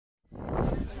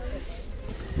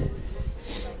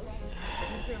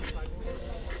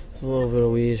It's a little bit of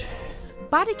weed.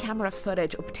 Body camera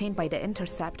footage obtained by The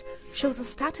Intercept shows a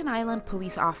Staten Island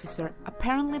police officer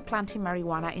apparently planting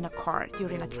marijuana in a car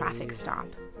during a traffic stop.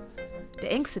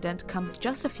 The incident comes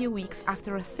just a few weeks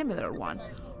after a similar one,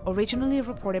 originally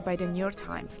reported by the New York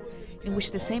Times, in which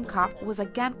the same cop was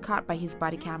again caught by his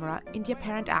body camera in the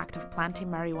apparent act of planting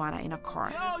marijuana in a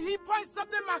car. Yo, he planted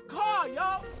something in my car,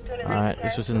 yo! Alright,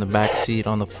 this was in the back seat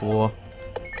on the floor.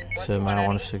 So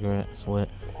marijuana cigarette, it's lit.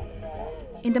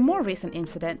 In the more recent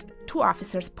incident, two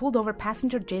officers pulled over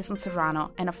passenger Jason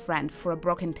Serrano and a friend for a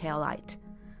broken taillight.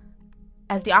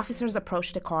 As the officers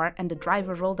approached the car and the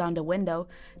driver rolled down the window,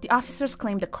 the officers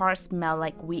claimed the car smelled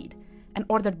like weed and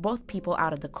ordered both people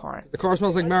out of the car. The car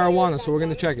smells like marijuana, so we're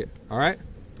going to check it, all right?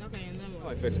 Okay, and then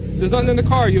what? Fix it. There's nothing in the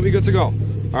car, you'll be good to go, all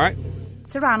right?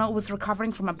 Serrano was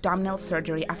recovering from abdominal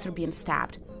surgery after being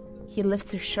stabbed. He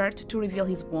lifts his shirt to reveal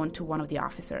his wound to one of the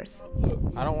officers.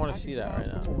 I don't want to see that right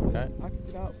now, okay? I can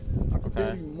get out. I can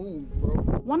barely move,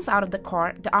 bro. Once out of the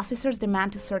car, the officers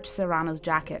demand to search Serrano's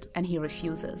jacket, and he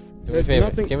refuses. Do me a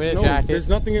favor, give me the jacket. There's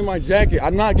nothing in my jacket.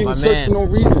 I'm not getting searched for no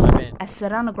reason. As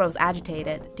Serrano grows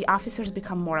agitated, the officers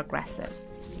become more aggressive.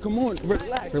 Come on,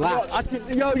 relax. Relax.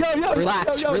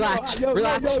 Relax.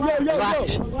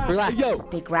 Yo.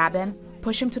 They grab him,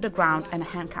 push him to the ground, and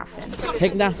handcuff him.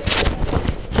 Take him down.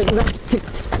 Take him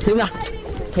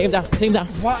down.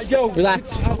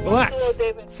 Relax.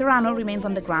 Serrano remains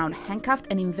on the ground, handcuffed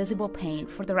and in visible pain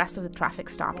for the rest of the traffic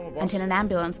stop, until an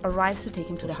ambulance arrives to take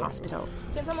him to the hospital.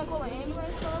 Can someone call an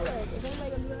ambulance?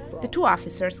 The two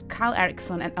officers, Kyle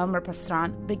Erickson and Elmer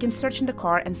Pastran, begin searching the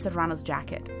car and Serrano's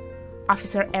jacket.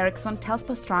 Officer Erickson tells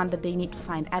Pastran that they need to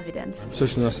find evidence.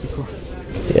 Searching the rest of the car.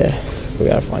 Yeah, we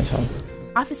gotta find something.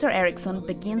 Officer Erickson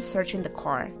begins searching the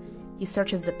car. He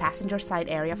searches the passenger side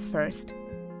area first.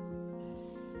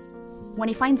 When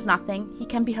he finds nothing, he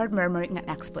can be heard murmuring an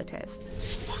expletive.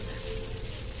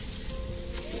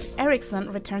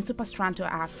 Erickson returns to Pastran to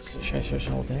ask. Should I search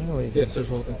the whole thing? Or what do you think? Yeah, search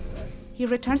the whole thing. He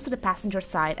returns to the passenger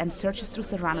side and searches through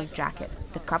Serrano's jacket,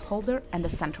 the cup holder, and the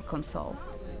center console.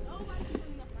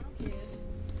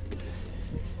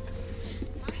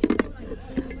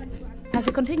 As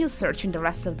he continues searching the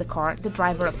rest of the car, the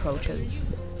driver approaches.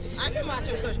 I didn't watch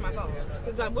him search my car.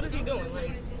 Because, like, what is he doing?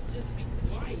 Like,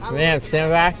 Man, stand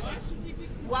back.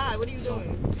 why? What are you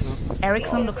doing?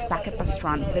 Erickson looks back at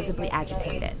Pastran, visibly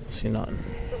agitated. See nothing.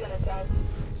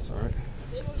 It's all right.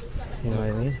 You know what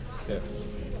I mean? Yeah.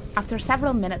 After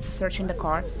several minutes searching the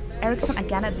car, Erickson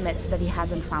again admits that he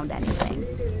hasn't found anything.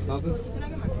 Nothing?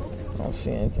 I don't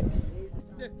see anything.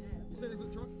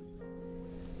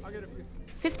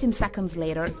 15 seconds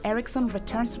later, Erickson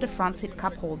returns to the front seat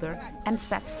cup holder and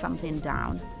sets something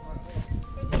down.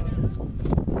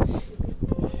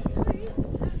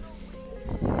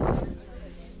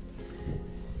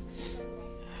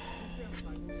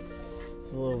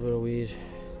 It's a little bit of weed.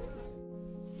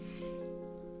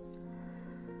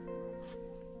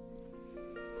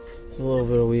 It's a little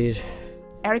bit of weed.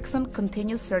 Erickson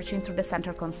continues searching through the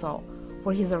center console,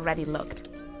 where he's already looked.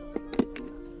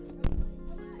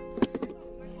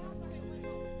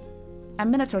 A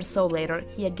minute or so later,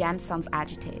 he again sounds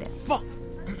agitated. Fuck!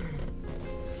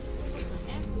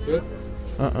 Good?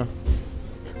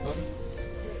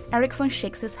 Erickson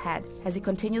shakes his head as he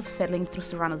continues fiddling through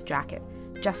Serrano's jacket,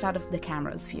 just out of the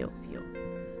camera's view.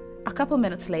 A couple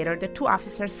minutes later, the two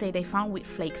officers say they found weed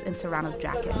flakes in Serrano's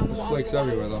jacket. Flakes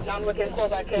everywhere, though.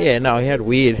 Yeah, no, he had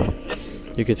weed.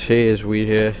 You could see his weed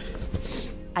here.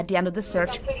 At the end of the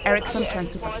search, Erickson turns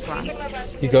to Pastran.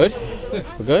 You good? We're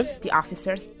good? The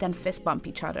officers then fist bump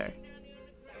each other.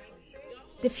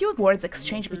 The few words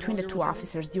exchanged between the two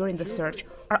officers during the search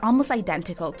are almost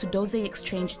identical to those they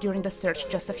exchanged during the search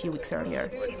just a few weeks earlier.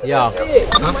 Yo, we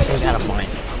gotta find.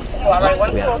 You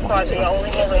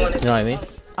know what I mean?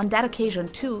 On that occasion,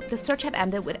 too, the search had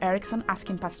ended with Erickson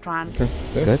asking Pastran.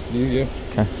 Good? Yeah.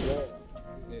 Okay.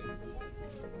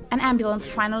 An ambulance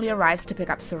finally arrives to pick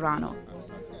up Serrano.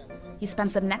 He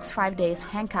spends the next 5 days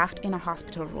handcuffed in a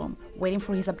hospital room, waiting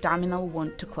for his abdominal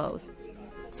wound to close.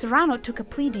 Serrano took a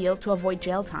plea deal to avoid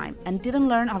jail time and didn't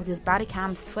learn of this body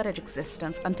cam's footage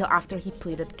existence until after he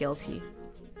pleaded guilty.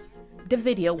 The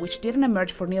video, which didn't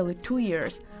emerge for nearly 2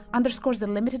 years, underscores the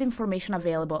limited information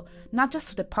available not just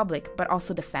to the public but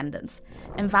also defendants,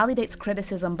 and validates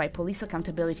criticism by police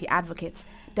accountability advocates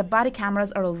that body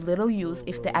cameras are of little use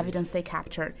if the evidence they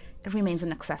capture remains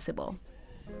inaccessible.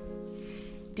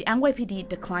 The NYPD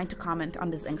declined to comment on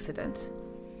this incident.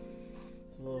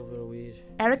 It's a little bit of weed.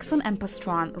 Erickson and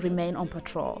Pastran remain on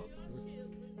patrol.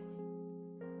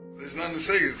 There's nothing to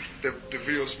say. The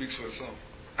video speaks for itself.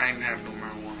 I didn't have no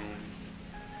marijuana on me.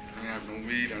 I didn't have no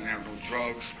weed. I didn't have no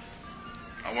drugs.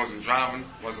 I wasn't driving,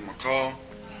 wasn't my car.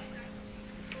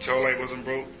 Tail light wasn't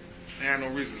broke. They had no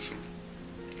reason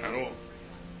to at all,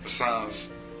 besides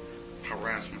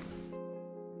harassment.